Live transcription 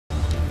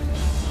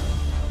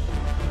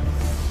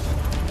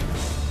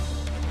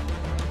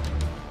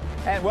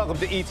And welcome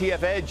to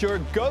ETF Edge, your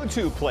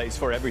go-to place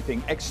for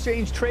everything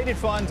exchange-traded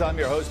funds. I'm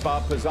your host,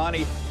 Bob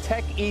Pisani.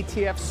 Tech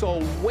ETFs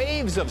saw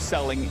waves of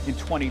selling in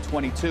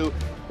 2022,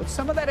 but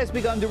some of that has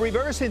begun to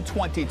reverse in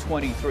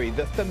 2023.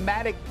 The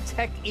thematic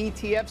tech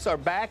ETFs are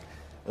back.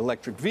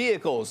 Electric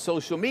vehicles,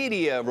 social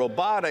media,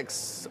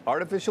 robotics,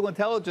 artificial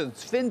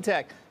intelligence,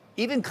 fintech,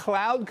 even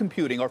cloud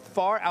computing are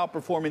far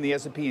outperforming the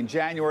S&P in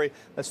January.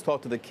 Let's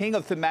talk to the king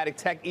of thematic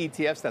tech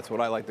ETFs. That's what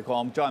I like to call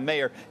him. John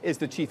Mayer is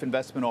the Chief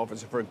Investment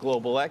Officer for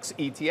Global X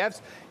ETFs.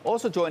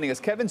 Also joining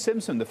us, Kevin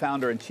Simpson, the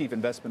Founder and Chief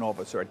Investment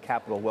Officer at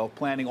Capital Wealth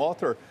Planning,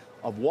 author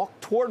of Walk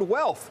Toward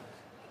Wealth.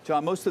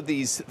 John, most of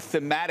these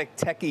thematic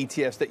tech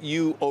ETFs that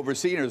you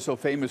oversee and are so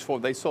famous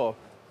for, they saw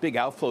big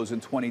outflows in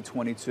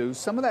 2022.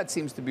 Some of that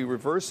seems to be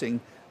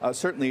reversing,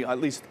 certainly at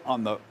least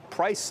on the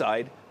price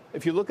side.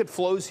 If you look at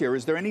flows here,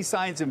 is there any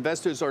signs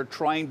investors are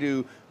trying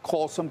to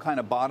call some kind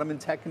of bottom in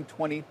tech in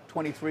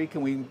 2023? Can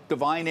we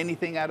divine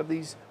anything out of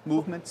these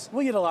movements?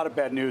 We had a lot of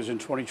bad news in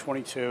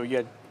 2022.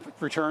 Yet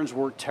returns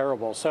were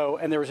terrible.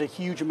 And there was a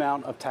huge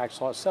amount of tax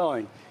loss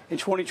selling. In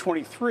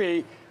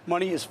 2023,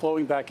 money is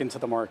flowing back into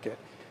the market.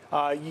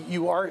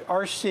 You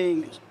are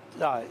seeing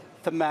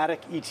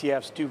thematic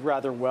ETFs do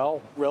rather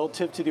well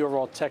relative to the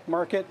overall tech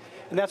market,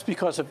 and that's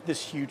because of this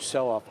huge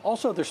sell-off.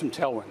 Also, there's some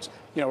tailwinds.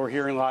 You know, we're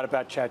hearing a lot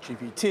about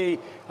ChatGPT,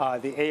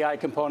 the AI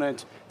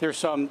component. There's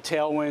some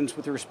tailwinds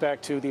with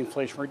respect to the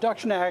Inflation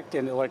Reduction Act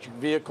and electric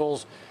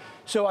vehicles.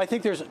 So I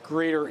think there's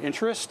greater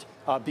interest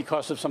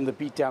because of some of the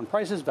beat-down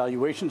prices.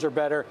 Valuations are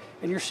better,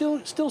 and you're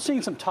still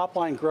seeing some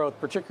top-line growth,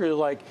 particularly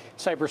like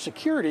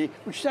cybersecurity,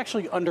 which is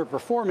actually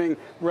underperforming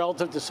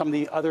relative to some of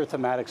the other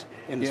thematics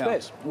in the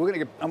space. I'm going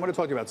to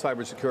talk to you about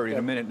cybersecurity in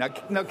a minute.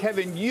 Now,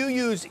 Kevin, you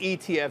use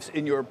ETFs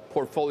in your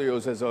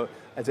portfolios as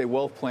a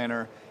wealth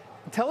planner.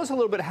 Tell us a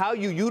little bit how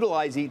you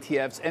utilize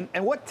ETFs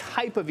and what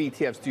type of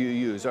ETFs do you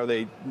use? Are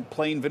they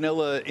plain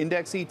vanilla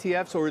index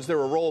ETFs, or is there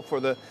a role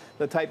for the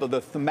type of the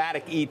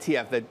thematic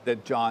ETF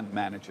that John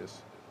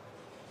manages?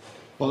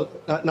 Well,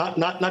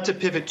 not to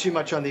pivot too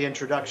much on the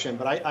introduction,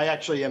 but I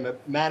actually am a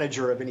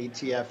manager of an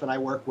ETF, and I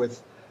work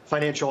with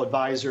financial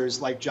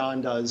advisors like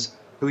John does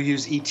who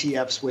use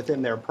ETFs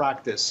within their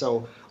practice.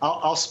 So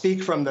I'll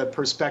speak from the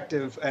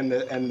perspective and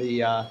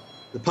the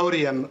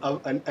podium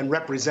and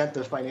represent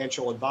the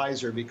financial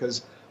advisor,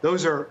 because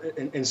those are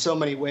in so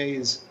many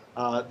ways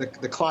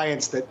the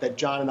clients that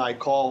John and I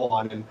call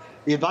on. And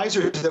the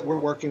advisors that we're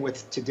working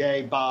with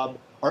today, Bob,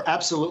 are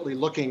absolutely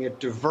looking at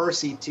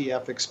diverse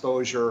ETF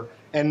exposure,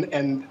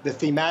 and the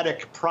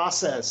thematic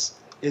process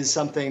is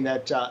something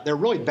that they're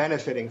really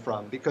benefiting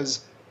from,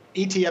 because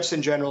ETFs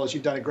in general, as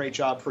you've done a great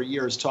job for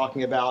years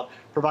talking about,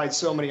 provide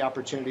so many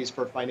opportunities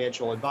for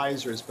financial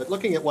advisors. But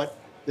looking at what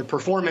the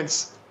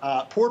performance,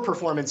 poor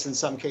performance in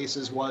some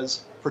cases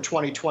was for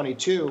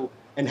 2022,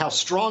 and how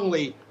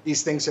strongly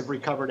these things have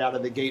recovered out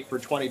of the gate for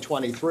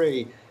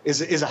 2023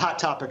 is a hot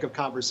topic of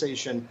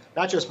conversation,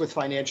 not just with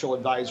financial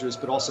advisors,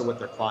 but also with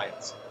their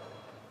clients.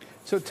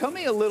 So tell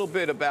me a little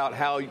bit about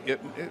how,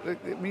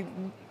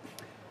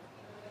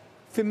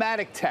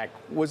 thematic tech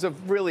was a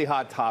really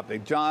hot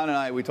topic. John and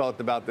I, we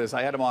talked about this.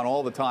 I had him on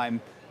all the time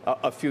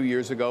a few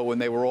years ago when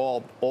they were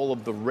all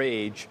of the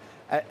rage.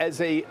 As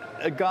a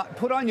guy,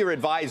 put on your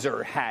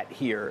advisor hat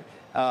here.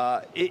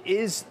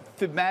 Is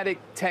thematic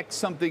tech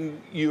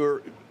something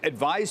you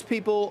advise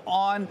people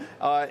on?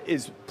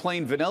 Is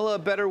plain vanilla a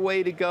better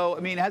way to go? I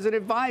mean, as an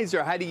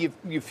advisor, how do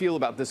you feel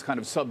about this kind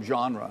of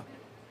subgenre?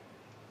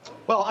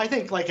 Well, I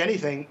think like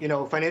anything,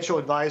 financial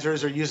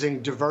advisors are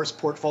using diverse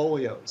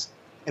portfolios,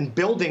 and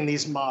building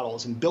these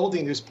models and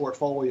building these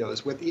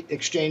portfolios with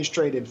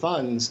exchange-traded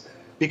funds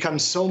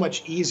becomes so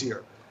much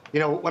easier.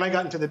 When I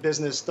got into the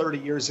business 30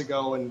 years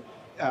ago, and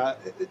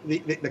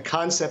the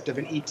concept of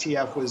an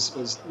ETF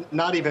was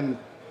not even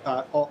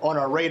on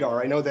our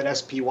radar. I know that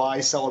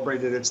SPY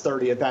celebrated its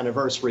 30th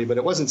anniversary, but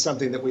it wasn't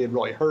something that we had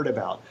really heard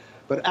about.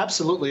 But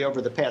absolutely,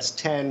 over the past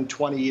 10,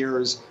 20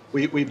 years,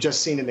 we've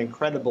just seen an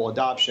incredible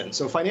adoption.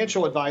 So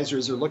financial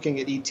advisors are looking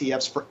at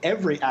ETFs for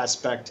every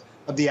aspect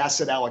of the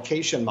asset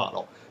allocation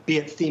model, be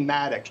it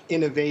thematic,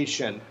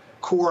 innovation,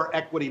 core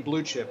equity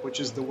blue chip,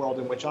 which is the world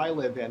in which I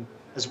live in,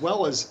 as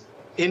well as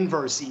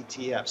inverse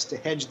ETFs to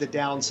hedge the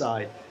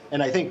downside.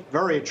 And I think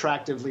very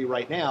attractively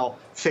right now,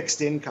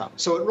 fixed income.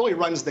 So it really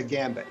runs the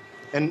gambit.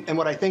 And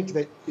what I think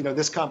that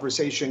this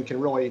conversation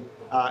can really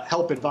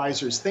help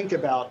advisors think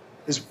about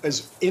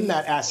is in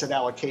that asset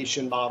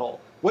allocation model,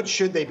 what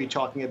should they be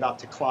talking about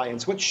to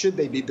clients? What should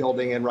they be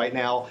building in right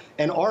now?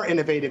 And are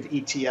innovative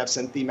ETFs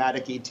and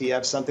thematic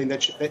ETFs something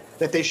that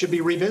they should be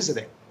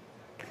revisiting?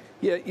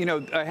 Yeah,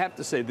 I have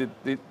to say that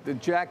the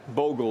Jack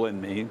Bogle in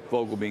me,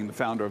 Bogle being the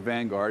founder of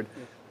Vanguard,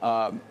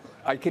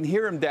 I can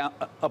hear him down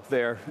up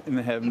there in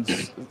the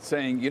heavens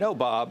saying,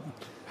 Bob,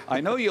 I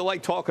know you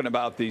like talking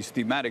about these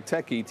thematic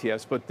tech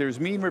ETFs, but there's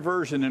mean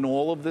reversion in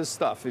all of this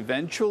stuff.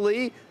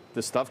 Eventually,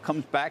 the stuff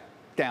comes back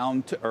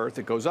down to earth.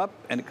 It goes up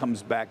and it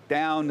comes back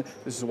down.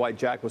 This is why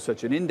Jack was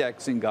such an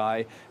indexing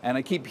guy. And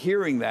I keep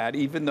hearing that,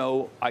 even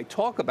though I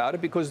talk about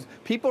it, because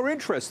people are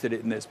interested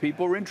in this.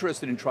 People are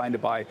interested in trying to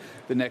buy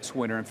the next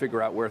winner and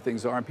figure out where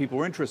things are. And people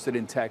are interested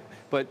in tech.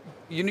 But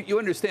you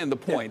understand the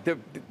point.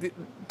 Yeah.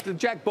 The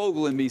Jack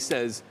Bogle in me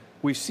says,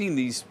 we've seen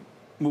these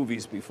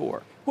movies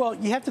before. Well,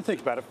 you have to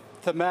think about it.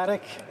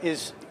 Thematic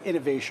is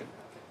innovation.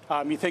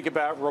 You think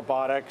about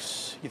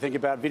robotics, you think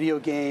about video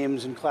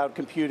games and cloud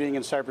computing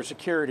and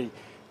cybersecurity.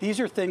 These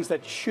are things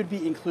that should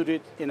be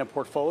included in a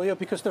portfolio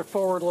because they're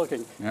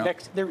forward-looking. Yeah.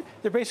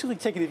 They're basically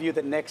taking the view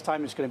that next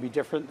time is going to be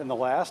different than the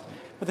last.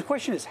 But the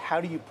question is, how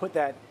do you put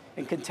that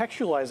and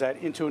contextualize that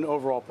into an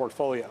overall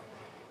portfolio?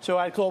 So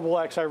at Global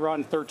X, I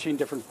run 13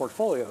 different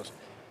portfolios.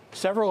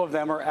 Several of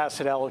them are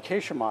asset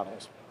allocation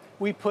models.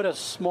 We put a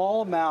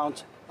small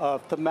amount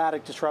of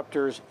thematic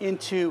disruptors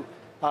into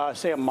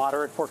say a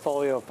moderate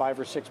portfolio of 5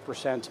 or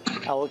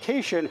 6%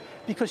 allocation,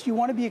 because you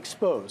want to be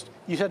exposed.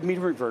 You said mean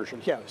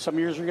reversion. Yeah, some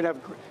years you're going to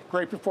have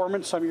great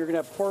performance, some you're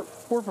going to have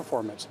poor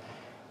performance.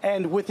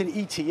 And with an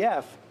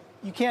ETF,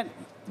 you get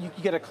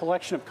a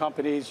collection of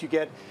companies. You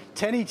get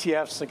 10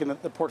 ETFs, like in the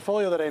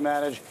portfolio that I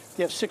manage,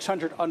 you have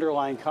 600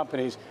 underlying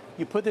companies.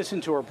 You put this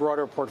into a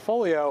broader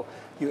portfolio,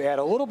 you add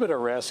a little bit of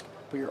risk,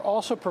 but you're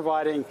also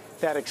providing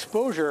that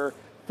exposure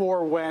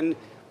for when,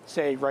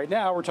 say, right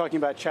now, we're talking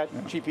about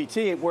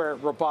ChatGPT, where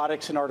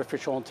robotics and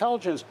artificial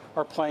intelligence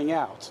are playing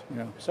out.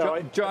 Yeah.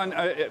 So, John,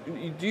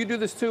 do you do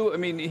this too? I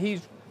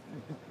mean,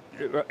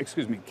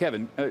 excuse me,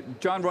 Kevin,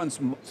 John runs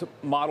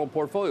model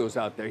portfolios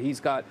out there. He's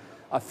got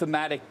a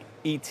thematic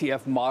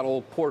ETF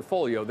model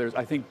portfolio. There's,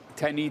 I think,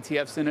 10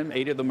 ETFs in them.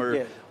 8 of them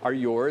are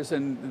yours,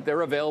 and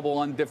they're available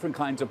on different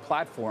kinds of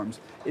platforms.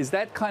 Is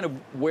that kind of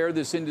where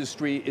this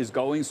industry is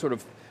going, sort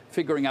of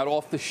figuring out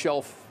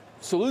off-the-shelf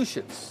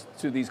solutions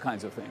to these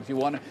kinds of things? You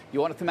want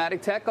a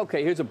thematic tech?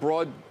 Okay, here's a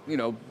broad,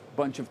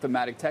 bunch of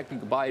thematic tech. You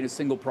can buy it as a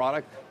single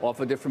product off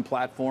a different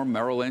platform,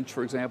 Merrill Lynch,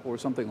 for example, or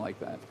something like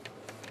that.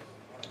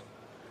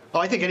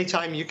 Well, I think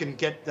anytime you can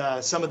get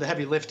some of the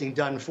heavy lifting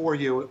done for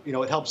you,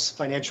 it helps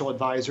financial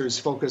advisors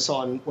focus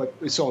on what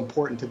is so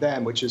important to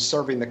them, which is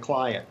serving the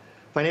client.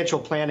 Financial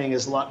planning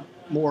is a lot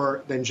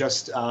more than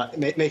just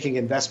making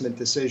investment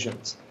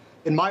decisions.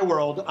 In my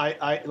world,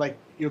 I like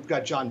you've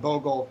got John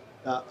Bogle.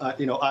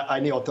 I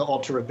kneel at the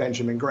altar of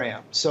Benjamin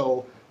Graham.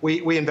 So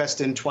we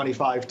invest in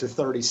 25 to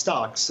 30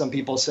 stocks. Some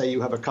people say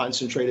you have a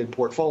concentrated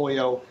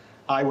portfolio.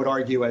 I would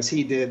argue, as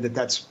he did, that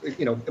that's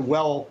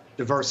well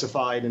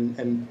diversified,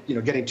 and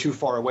getting too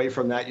far away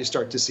from that, you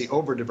start to see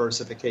over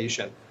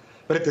diversification.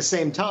 But at the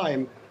same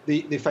time,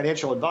 the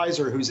financial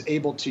advisor who's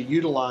able to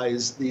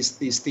utilize these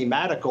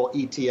thematical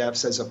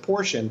ETFs as a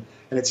portion,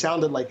 and it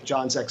sounded like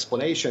John's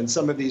explanation,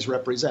 some of these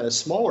represent a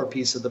smaller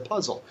piece of the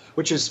puzzle,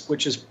 which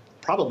is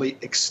probably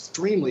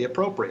extremely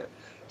appropriate.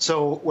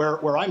 So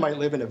where I might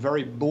live in a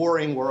very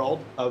boring world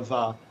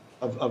of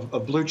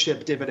blue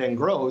chip dividend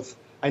growth,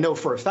 I know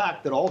for a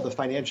fact that all the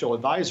financial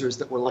advisors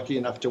that we're lucky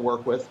enough to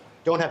work with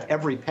don't have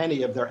every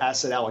penny of their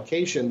asset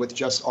allocation with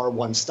just our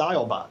one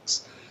style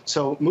box.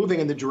 So moving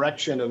in the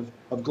direction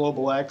of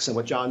Global X and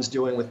what John's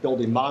doing with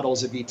building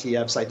models of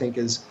ETFs, I think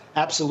is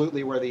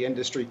absolutely where the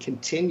industry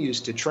continues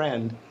to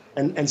trend.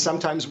 And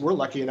sometimes we're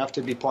lucky enough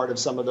to be part of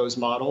some of those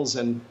models.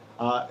 And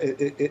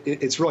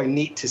it's really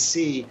neat to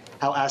see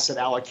how asset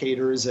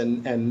allocators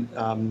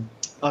and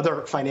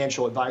other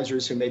financial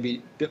advisors who may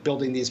be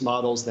building these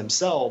models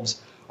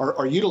themselves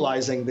are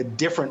utilizing the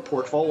different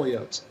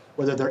portfolios,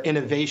 whether they're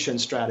innovation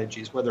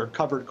strategies, whether they're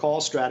covered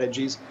call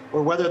strategies,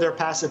 or whether they're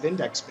passive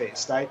index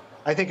based.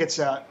 I think it's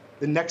the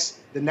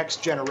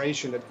next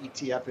generation of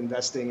ETF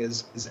investing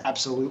is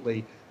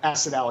absolutely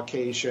asset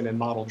allocation and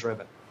model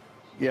driven.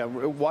 Yeah,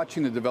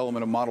 watching the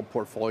development of model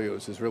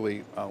portfolios is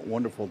really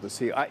wonderful to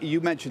see.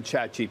 You mentioned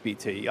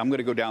ChatGPT. I'm going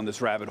to go down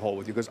this rabbit hole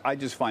with you because I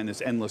just find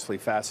this endlessly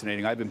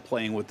fascinating. I've been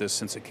playing with this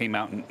since it came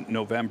out in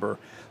November.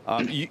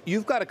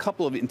 You've got a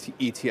couple of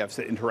ETFs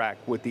that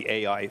interact with the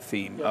AI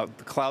theme. The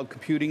cloud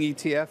computing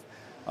ETF.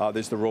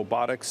 There's the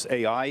robotics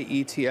AI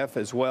ETF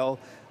as well.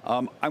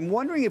 I'm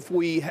wondering if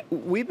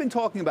we've been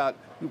talking about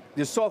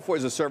this software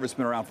as a service,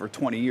 been around for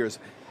 20 years.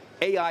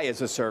 AI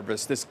as a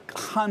service, this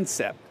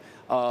concept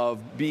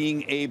of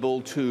being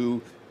able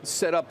to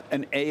set up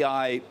an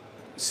AI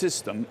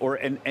system or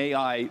an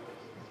AI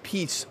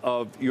piece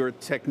of your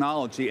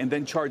technology and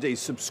then charge a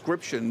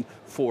subscription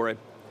for it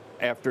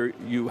after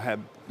you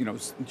have,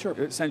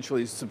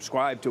 essentially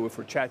subscribed to it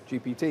for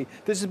ChatGPT.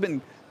 This has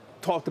been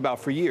talked about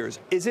for years.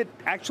 Is it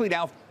actually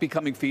now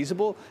becoming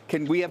feasible?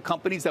 Can we have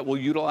companies that will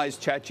utilize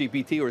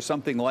ChatGPT or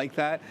something like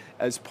that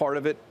as part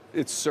of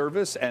its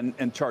service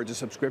and charge a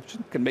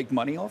subscription, can make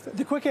money off it?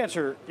 The quick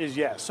answer is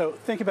yes. So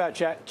think about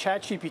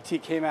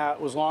ChatGPT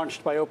was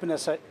launched by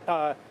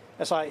OpenSI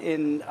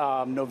in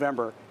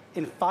November.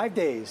 In 5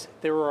 days,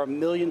 there were 1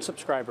 million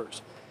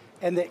subscribers.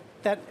 And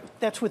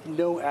that's with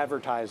no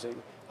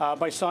advertising.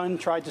 My son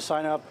tried to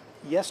sign up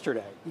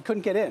yesterday. He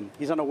couldn't get in.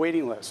 He's on a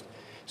waiting list.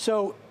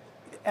 So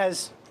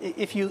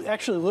if you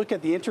actually look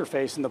at the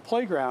interface and the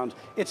playground,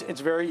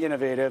 it's very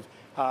innovative.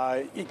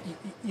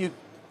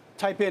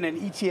 type in an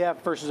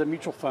ETF versus a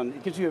mutual fund,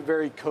 it gives you a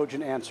very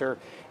cogent answer.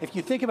 If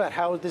you think about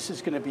how this is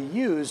going to be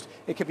used,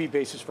 it could be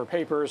basis for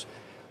papers.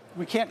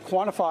 We can't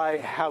quantify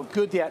how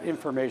good that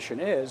information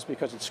is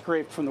because it's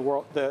scraped from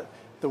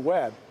the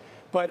web.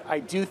 But I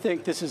do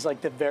think this is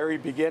like the very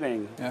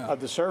beginning of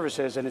the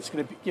services, and it's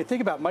going to be, you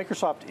think about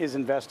Microsoft is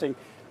investing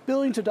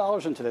billions of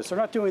dollars into this. They're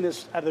not doing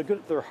this out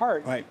of their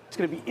heart. Right. It's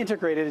going to be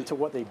integrated into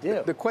what they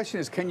do. The question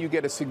is, can you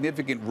get a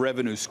significant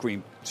revenue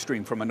stream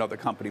from another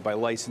company by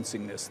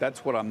licensing this?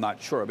 That's what I'm not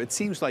sure of. It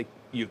seems like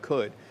you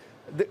could.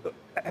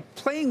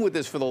 Playing with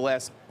this for the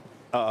last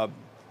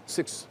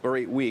 6 or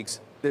 8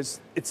 weeks,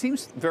 it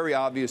seems very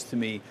obvious to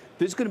me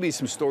there's going to be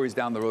some stories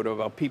down the road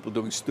about people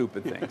doing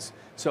stupid things.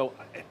 So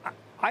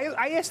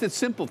I asked it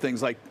simple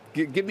things like,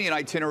 give me an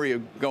itinerary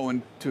of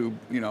going to,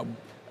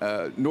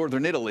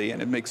 northern Italy,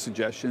 and it makes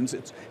suggestions.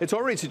 It's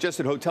already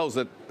suggested hotels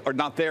that are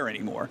not there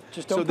anymore.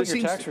 Just don't put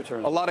your tax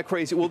returns. A lot of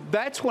crazy. Well,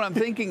 that's what I'm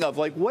thinking of.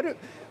 Like,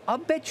 I'll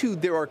bet you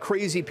there are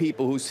crazy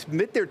people who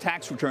submit their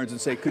tax returns and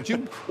say, could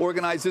you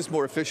organize this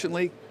more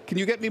efficiently? Can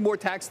you get me more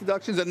tax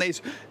deductions? And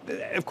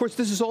of course,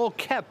 this is all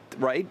kept,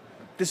 right?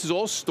 This is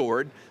all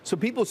stored. So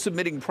people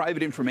submitting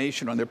private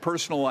information on their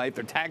personal life,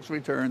 their tax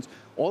returns,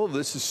 all of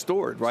this is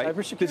stored, right?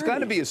 Cybersecurity. There's got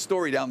to be a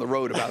story down the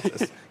road about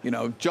this.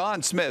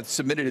 John Smith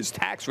submitted his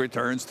tax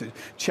returns to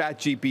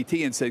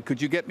ChatGPT and said,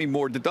 could you get me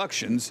more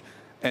deductions?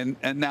 And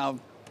now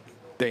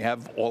they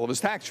have all of his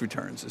tax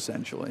returns,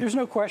 essentially. There's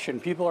no question.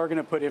 People are going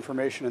to put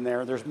information in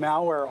there. There's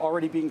malware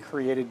already being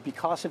created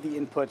because of the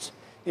inputs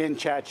in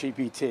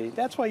ChatGPT.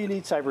 That's why you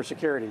need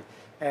cybersecurity.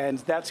 And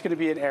that's going to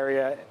be an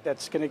area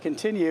that's going to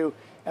continue.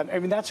 I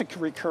mean, that's a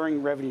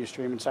recurring revenue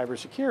stream in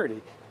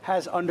cybersecurity.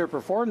 Has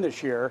underperformed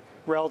this year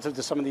relative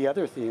to some of the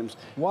other themes.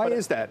 Why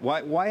is that?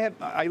 Why have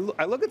I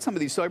look at some of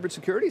these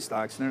cybersecurity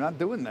stocks and they're not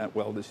doing that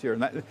well this year?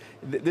 And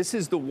this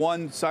is the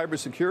one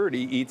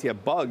cybersecurity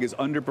ETF bug is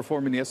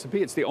underperforming the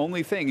S&P. It's the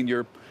only thing in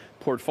your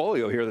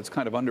portfolio here that's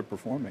kind of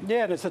underperforming.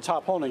 Yeah, and it's the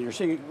top holding. You're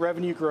seeing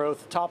revenue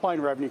growth, top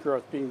line revenue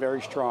growth being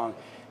very strong.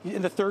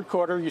 In the third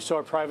quarter, you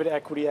saw private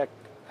equity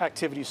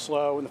activity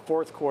slow. In the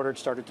fourth quarter, it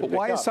started to pick up.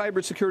 Why is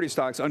cybersecurity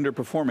stocks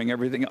underperforming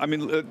everything? I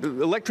mean,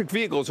 electric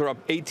vehicles are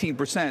up 18%.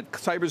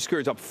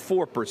 Cybersecurity is up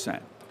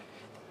 4%.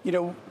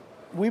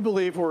 We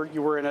believe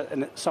we're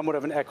in somewhat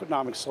of an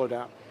economic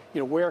slowdown.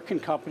 Where can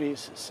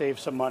companies save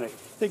some money?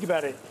 Think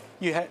about it.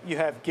 You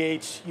have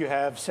gates, you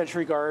have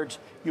sentry guards,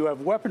 you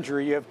have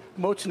weaponry, you have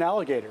moats and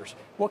alligators.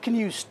 What can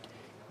you,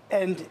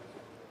 and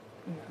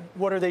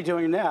what are they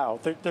doing now?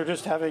 They're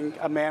just having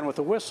a man with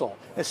a whistle.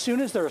 As soon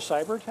as there's a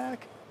cyber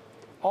attack,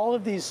 all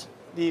of these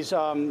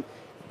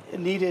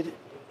needed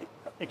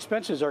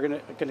expenses are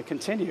going to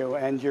continue,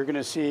 and you're going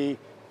to see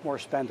more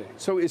spending.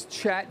 So is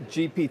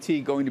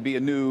ChatGPT going to be a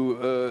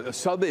new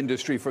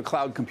sub-industry for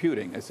cloud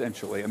computing,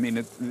 essentially? I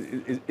mean,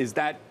 is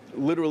that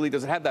literally,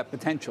 does it have that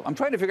potential? I'm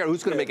trying to figure out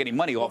who's going to make any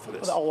money off of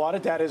this. A lot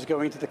of data is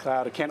going to the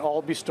cloud. It can't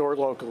all be stored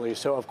locally.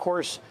 So, of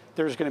course,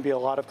 there's going to be a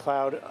lot of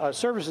cloud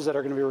services that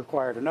are going to be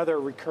required,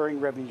 another recurring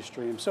revenue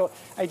stream. So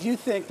I do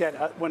think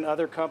that when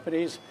other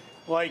companies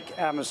like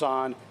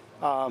Amazon,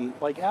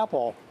 like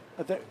Apple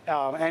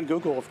and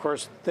Google, of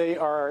course, they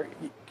are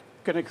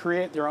going to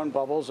create their own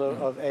bubbles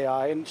of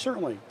AI, and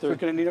certainly they're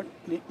going to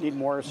need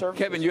more services.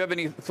 Kevin, you have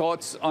any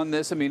thoughts on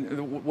this? I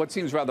mean, what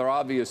seems rather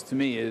obvious to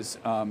me is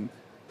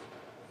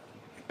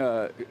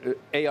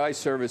AI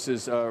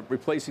services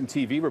replacing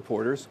TV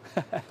reporters.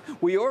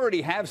 We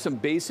already have some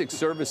basic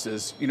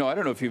services. I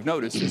don't know if you've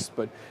noticed this,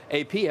 but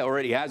AP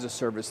already has a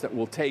service that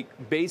will take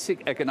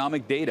basic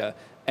economic data,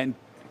 and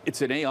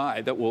it's an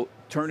AI that will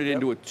turn it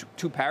into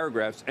two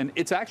paragraphs, and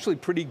it's actually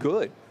pretty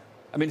good.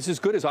 I mean, it's as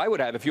good as I would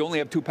have if you only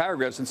have 2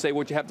 paragraphs and say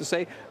what you have to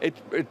say.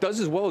 It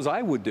does as well as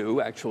I would do,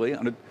 actually.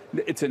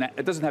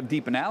 It doesn't have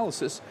deep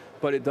analysis,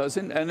 but it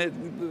doesn't.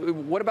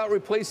 And what about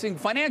replacing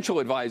financial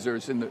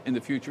advisors in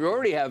the future? We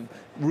already have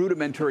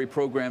rudimentary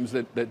programs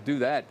that do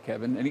that,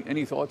 Kevin.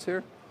 Any thoughts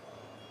here?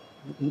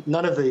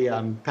 None of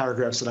the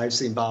paragraphs that I've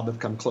seen, Bob, have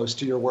come close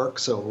to your work,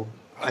 so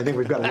I think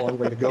we've got a long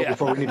way to go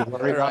before we need to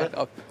worry about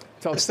it.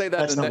 I'll say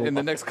that in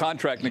the next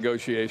contract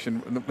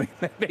negotiation.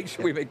 Make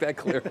sure we make that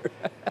clear.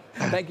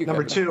 Thank you,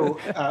 Number Kevin.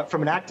 2,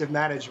 from an active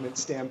management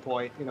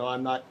standpoint,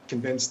 I'm not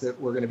convinced that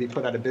we're going to be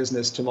put out of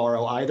business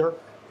tomorrow either.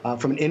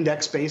 From an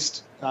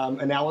index-based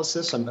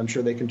analysis, I'm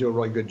sure they can do a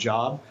really good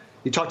job.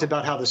 You talked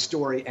about how the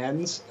story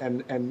ends,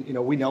 and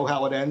we know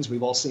how it ends.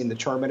 We've all seen The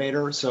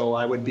Terminator, so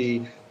I would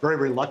be very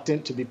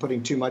reluctant to be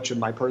putting too much of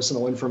my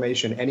personal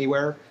information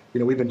anywhere.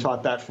 We've been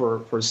taught that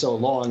for so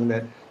long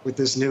that with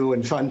this new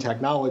and fun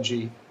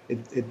technology,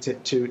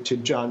 to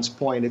John's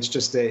point, it's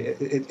just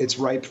it's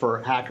ripe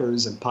for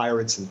hackers and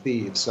pirates and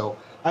thieves. So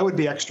I would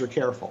be extra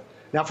careful.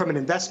 Now, from an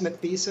investment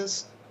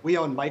thesis, we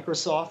own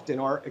Microsoft in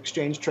our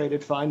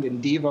exchange-traded fund.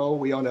 In Devo,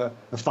 we own a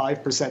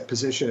 5%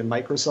 position in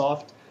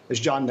Microsoft. As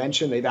John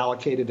mentioned, they've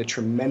allocated a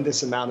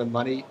tremendous amount of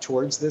money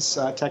towards this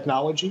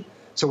technology.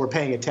 So we're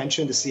paying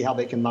attention to see how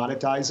they can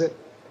monetize it.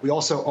 We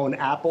also own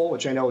Apple,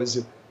 which I know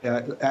is,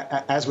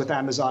 as with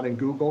Amazon and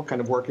Google, kind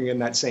of working in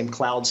that same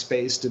cloud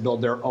space to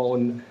build their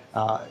own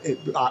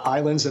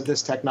islands of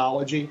this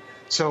technology.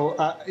 So,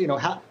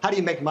 how do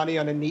you make money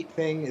on a neat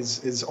thing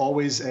is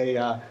always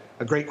a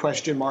great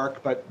question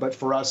mark. But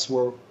for us,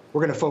 we're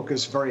going to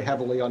focus very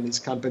heavily on these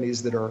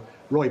companies that are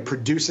really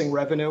producing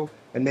revenue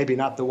and maybe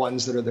not the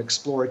ones that are the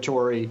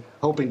exploratory,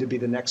 hoping to be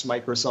the next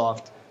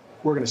Microsoft.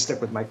 We're going to stick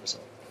with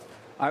Microsoft.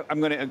 I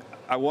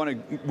want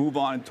to move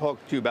on and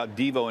talk to you about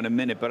Devo in a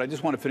minute, but I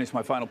just want to finish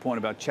my final point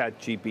about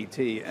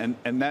ChatGPT,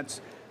 and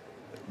that's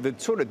the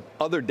sort of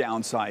other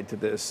downside to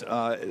this.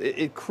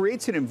 It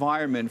creates an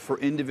environment for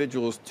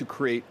individuals to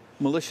create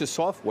malicious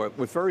software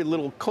with very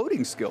little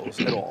coding skills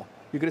at all.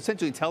 You can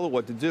essentially tell it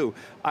what to do.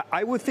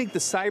 I would think the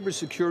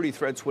cybersecurity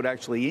threats would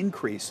actually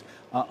increase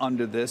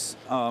under this,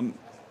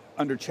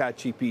 under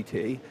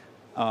ChatGPT.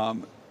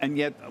 And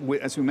yet,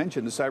 as we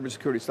mentioned, the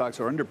cybersecurity stocks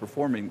are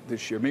underperforming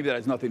this year. Maybe that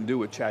has nothing to do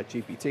with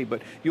ChatGPT,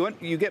 but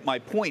you get my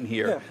point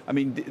here. Yeah. I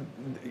mean,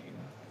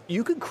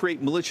 you can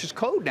create malicious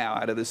code now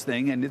out of this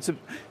thing, and it's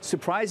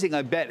surprising,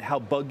 I bet, how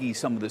buggy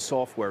some of the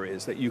software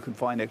is that you can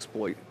find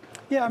exploit.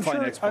 Yeah,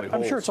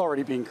 I'm sure it's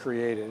already being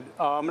created.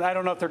 And I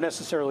don't know if they're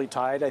necessarily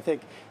tied. I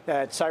think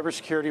that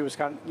cybersecurity was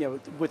kind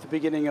of, with the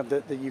beginning of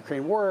the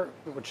Ukraine war,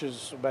 which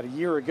is about a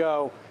year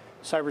ago,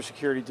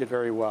 cybersecurity did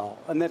very well,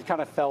 and then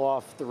kind of fell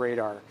off the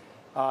radar.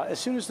 As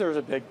soon as there's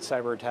a big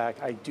cyber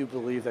attack, I do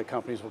believe that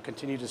companies will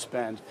continue to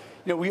spend.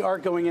 We are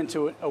going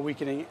into a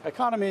weakening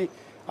economy.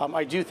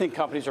 I do think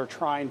companies are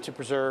trying to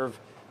preserve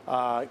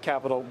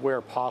capital where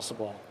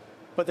possible,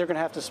 but they're going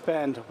to have to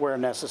spend where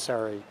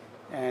necessary.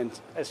 And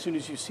as soon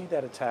as you see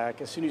that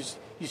attack, as soon as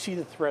you see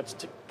the threats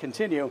to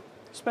continue,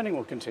 spending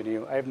will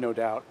continue, I have no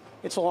doubt.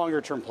 It's a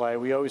longer-term play.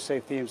 We always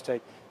say themes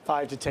take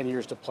 5 to 10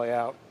 years to play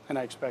out, and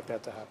I expect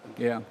that to happen.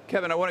 Yeah.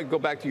 Kevin, I want to go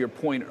back to your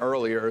point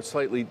earlier, a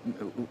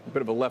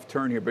bit of a left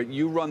turn here, but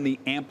you run the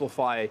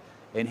Amplify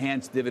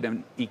Enhanced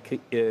Dividend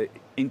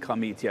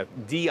Income ETF,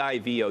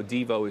 DIVO.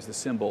 DIVO is the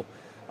symbol.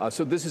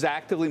 So this is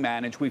actively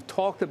managed. We've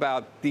talked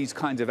about these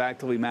kinds of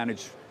actively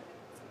managed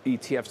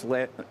ETFs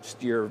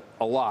last year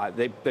a lot.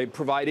 They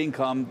provide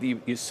income.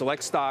 You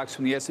select stocks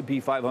from the S&P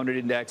 500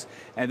 index,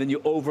 and then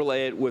you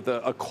overlay it with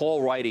a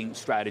call writing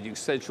strategy,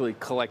 essentially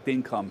collect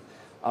income.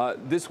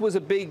 This was a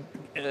big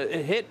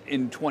hit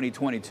in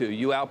 2022.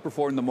 You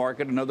outperformed the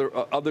market, and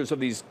others of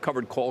these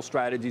covered call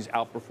strategies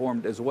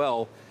outperformed as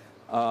well.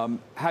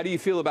 How do you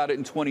feel about it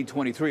in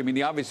 2023? I mean,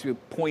 the obvious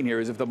point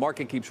here is if the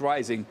market keeps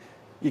rising,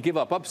 you give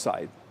up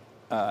upside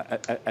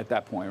at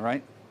that point,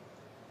 right?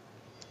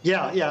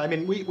 Yeah. I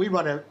mean, we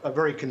run a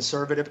very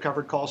conservative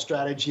covered call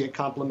strategy. It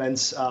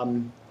complements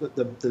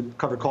the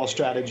covered call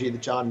strategy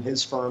that John and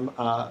his firm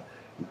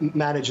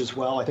manage as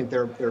well. I think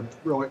there are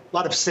really a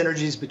lot of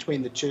synergies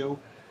between the two.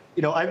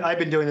 I've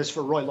been doing this for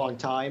a really long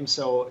time,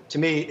 so to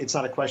me, it's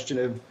not a question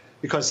of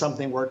because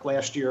something worked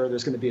last year,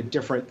 there's going to be a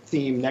different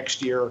theme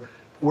next year.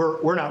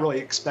 We're not really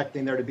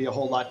expecting there to be a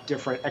whole lot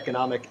different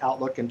economic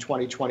outlook in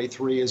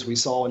 2023 as we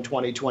saw in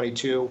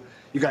 2022.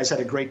 You guys had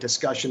a great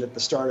discussion at the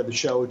start of the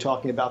show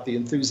talking about the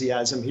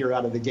enthusiasm here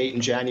out of the gate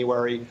in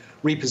January,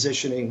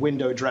 repositioning,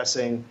 window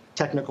dressing,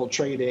 technical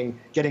trading,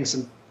 getting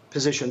some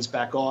positions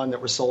back on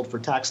that were sold for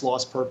tax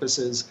loss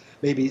purposes.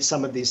 Maybe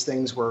some of these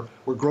things were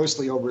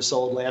grossly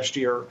oversold last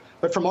year.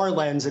 But from our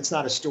lens, it's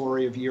not a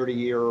story of year to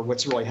year or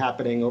what's really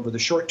happening over the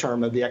short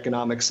term of the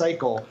economic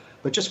cycle,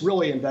 but just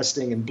really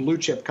investing in blue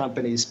chip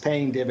companies,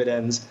 paying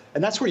dividends.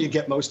 And that's where you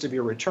get most of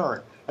your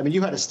return. I mean,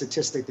 you had a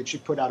statistic that you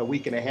put out a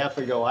week and a half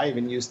ago. I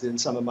even used it in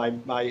some of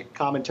my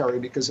commentary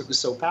because it was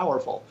so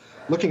powerful.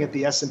 Looking at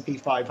the S&P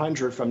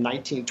 500 from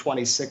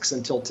 1926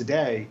 until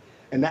today,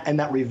 and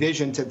that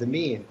revision to the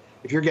mean,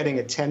 if you're getting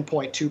a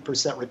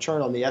 10.2%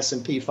 return on the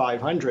S&P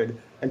 500,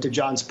 and to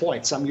John's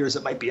point, some years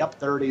it might be up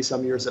 30,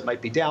 some years it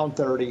might be down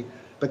 30,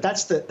 but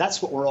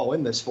that's what we're all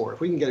in this for.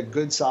 If we can get a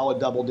good, solid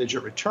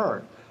double-digit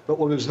return. But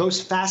what was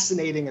most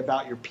fascinating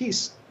about your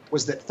piece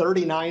was that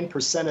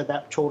 39% of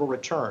that total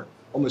return,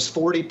 almost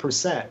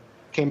 40%,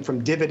 came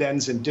from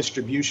dividends and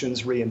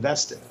distributions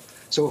reinvested.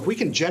 So if we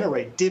can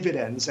generate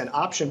dividends and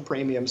option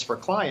premiums for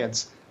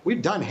clients,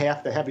 we've done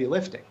half the heavy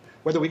lifting.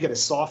 Whether we get a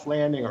soft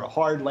landing or a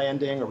hard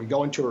landing or we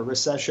go into a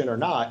recession or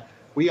not,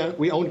 we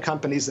own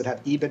companies that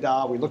have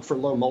EBITDA. We look for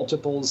low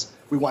multiples.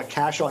 We want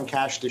cash on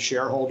cash to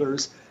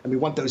shareholders, and we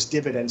want those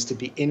dividends to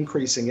be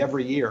increasing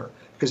every year.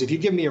 Because if you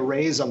give me a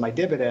raise on my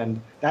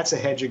dividend, that's a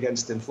hedge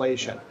against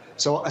inflation.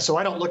 So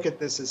I don't look at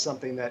this as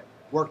something that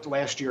worked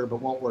last year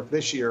but won't work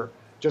this year.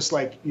 Just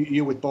like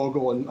you with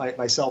Bogle and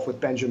myself with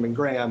Benjamin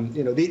Graham,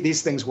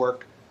 these things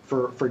work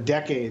for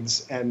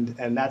decades, and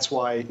that's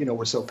why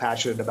we're so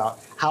passionate about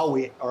how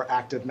we are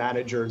active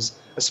managers,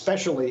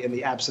 especially in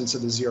the absence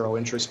of the zero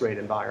interest rate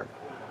environment.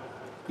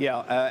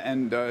 Yeah,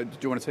 and do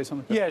you want to say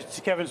something? Yeah,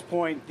 to Kevin's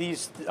point,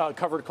 these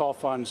covered call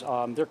funds,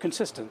 they're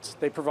consistent.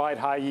 They provide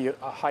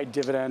high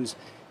dividends.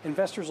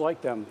 Investors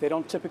like them. They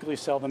don't typically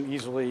sell them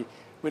easily.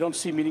 We don't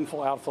see meaningful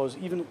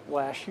outflows, even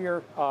last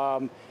year.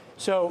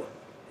 So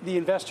the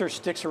investor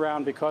sticks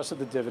around because of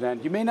the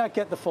dividend. You may not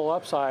get the full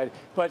upside,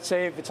 but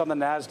say if it's on the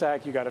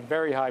NASDAQ, you got a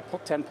very high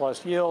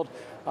 10+ yield,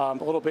 a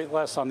little bit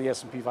less on the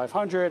S&P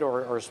 500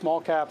 or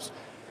small caps,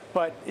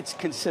 but it's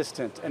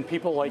consistent, and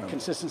people like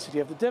consistency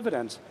of the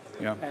dividends.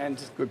 Yeah,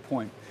 and good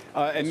point.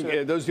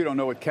 And those of you who don't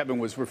know what Kevin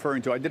was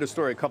referring to, I did a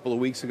story a couple of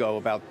weeks ago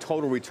about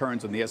total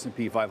returns on the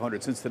S&P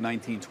 500 since the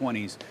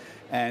 1920s.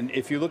 And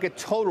if you look at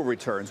total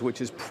returns, which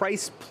is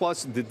price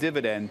plus the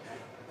dividend,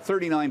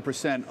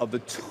 39% of the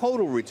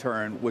total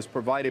return was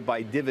provided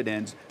by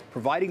dividends,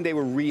 providing they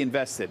were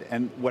reinvested.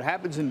 And what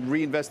happens in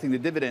reinvesting the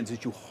dividends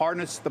is you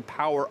harness the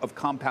power of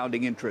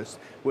compounding interest,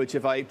 which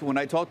when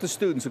I talk to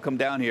students who come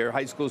down here,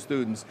 high school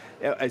students,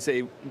 I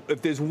say,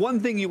 if there's one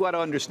thing you got to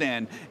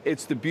understand,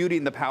 it's the beauty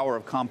and the power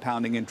of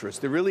compounding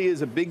interest. There really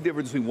is a big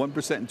difference between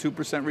 1% and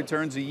 2%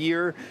 returns a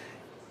year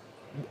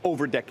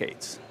over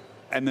decades.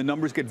 And the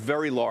numbers get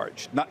very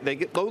large. They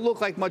don't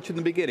look like much in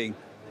the beginning,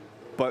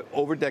 but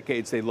over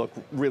decades, they look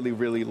really,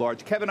 really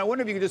large. Kevin, I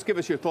wonder if you could just give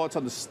us your thoughts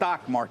on the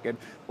stock market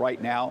right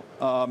now.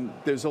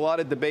 There's a lot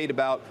of debate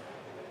about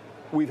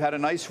we've had a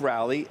nice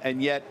rally,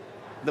 and yet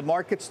the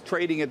market's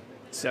trading at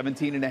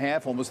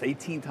 17.5, almost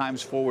 18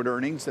 times forward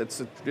earnings.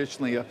 That's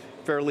traditionally a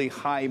fairly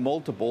high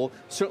multiple,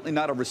 certainly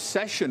not a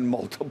recession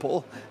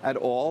multiple at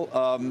all.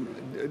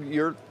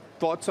 Your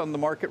thoughts on the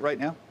market right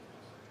now?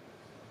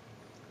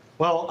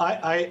 Well,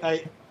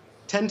 I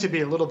tend to be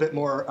a little bit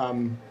more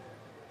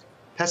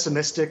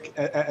pessimistic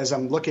as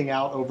I'm looking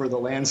out over the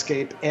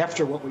landscape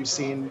after what we've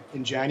seen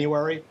in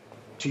January.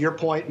 To your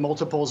point,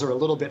 multiples are a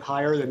little bit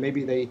higher than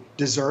maybe they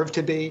deserve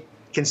to be,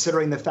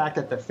 considering the fact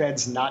that the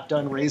Fed's not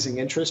done raising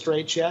interest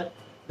rates yet.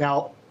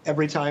 Now,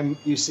 every time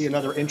you see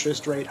another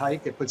interest rate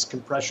hike, it puts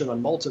compression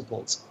on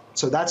multiples.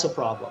 So that's a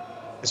problem.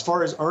 As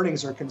far as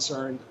earnings are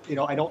concerned,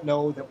 I don't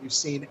know that we've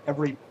seen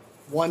every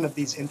one of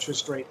these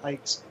interest rate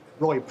hikes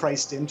really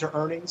priced into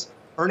earnings.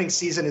 Earnings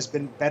season has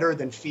been better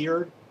than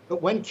feared.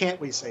 But when can't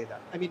we say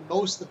that? I mean,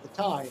 most of the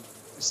time,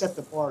 we set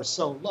the bar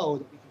so low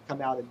that we can come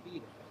out and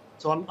beat it.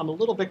 So I'm a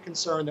little bit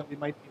concerned that we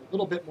might be a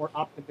little bit more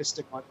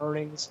optimistic on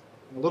earnings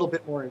and a little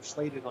bit more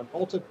inflated on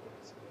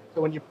multiples.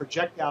 So when you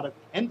project out at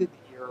the end of the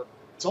year,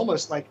 it's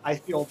almost like I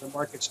feel the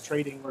market's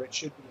trading where it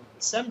should be in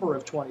December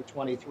of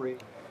 2023,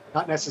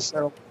 not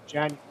necessarily in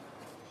January.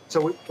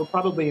 So we're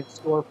probably in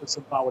store for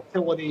some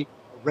volatility, a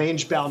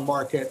range-bound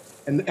market,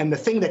 and the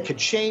thing that could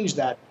change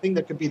that, the thing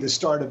that could be the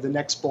start of the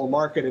next bull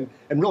market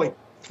and really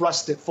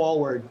thrust it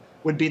forward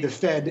would be the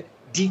Fed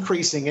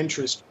decreasing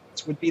interest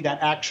rates, would be that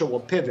actual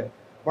pivot.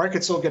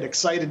 Markets will get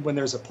excited when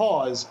there's a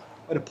pause,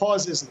 but a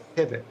pause isn't a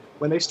pivot.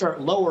 When they start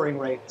lowering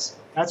rates,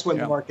 that's when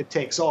the market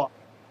takes off.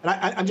 And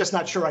I'm just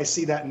not sure I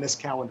see that in this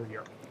calendar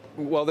year.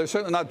 Well, they're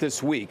certainly not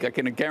this week. I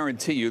can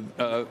guarantee you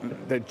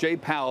that Jay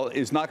Powell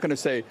is not going to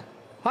say,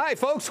 "Hi,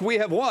 folks, we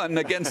have won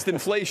against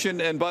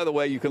inflation. And by the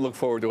way, you can look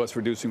forward to us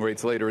reducing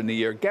rates later in the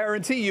year."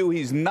 Guarantee you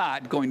he's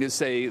not going to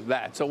say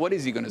that. So what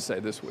is he going to say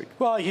this week?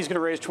 Well, he's going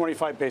to raise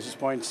 25 basis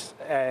points,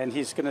 and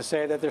he's going to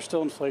say that there's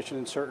still inflation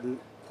in certain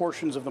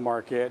portions of the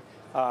market,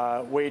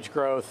 wage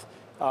growth.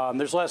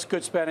 There's less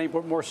good spending,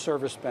 but more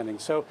service spending.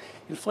 So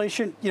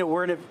inflation,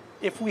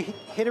 if we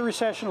hit a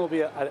recession, it'll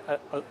be a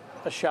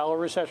shallow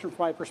recession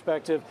from my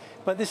perspective.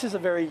 But this is a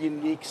very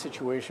unique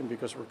situation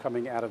because we're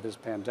coming out of this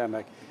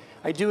pandemic.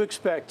 I do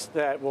expect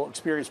that we'll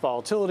experience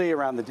volatility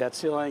around the debt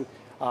ceiling.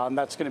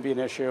 That's going to be an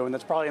issue, and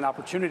that's probably an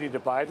opportunity to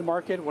buy the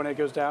market when it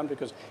goes down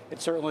because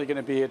it's certainly going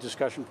to be a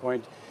discussion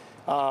point,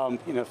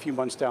 a few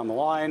months down the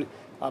line.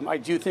 I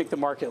do think the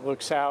market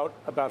looks out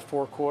about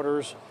 4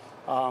 quarters.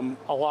 A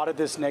lot of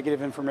this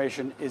negative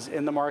information is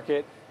in the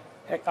market.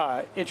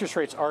 Interest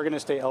rates are going to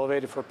stay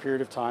elevated for a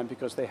period of time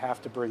because they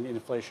have to bring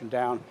inflation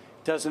down.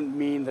 Doesn't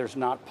mean there's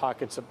not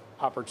pockets of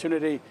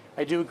opportunity.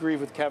 I do agree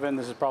with Kevin.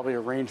 This is probably a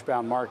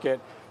range-bound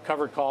market.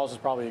 Covered calls is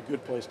probably a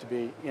good place to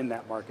be in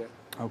that market.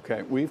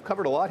 Okay, we've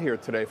covered a lot here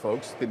today,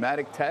 folks.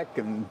 Thematic tech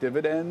and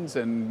dividends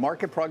and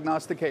market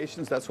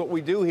prognostications. That's what we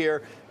do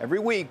here every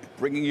week,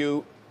 bringing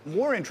you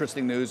more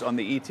interesting news on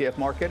the ETF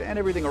market and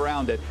everything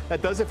around it.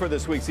 That does it for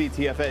this week's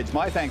ETF Edge.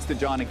 My thanks to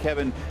John and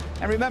Kevin.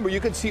 And remember,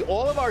 you can see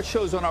all of our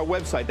shows on our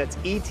website. That's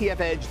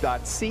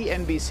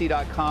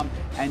etfedge.cnbc.com.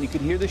 And you can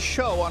hear the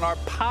show on our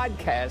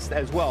podcast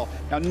as well.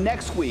 Now,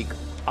 next week,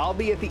 I'll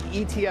be at the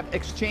ETF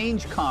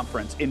Exchange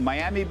Conference in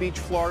Miami Beach,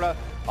 Florida.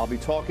 I'll be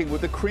talking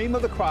with the cream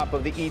of the crop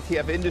of the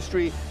ETF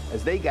industry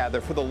as they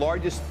gather for the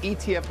largest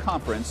ETF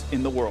conference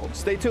in the world.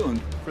 Stay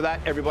tuned for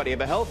that. Everybody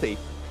have a healthy,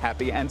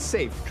 happy, and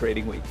safe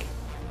trading week.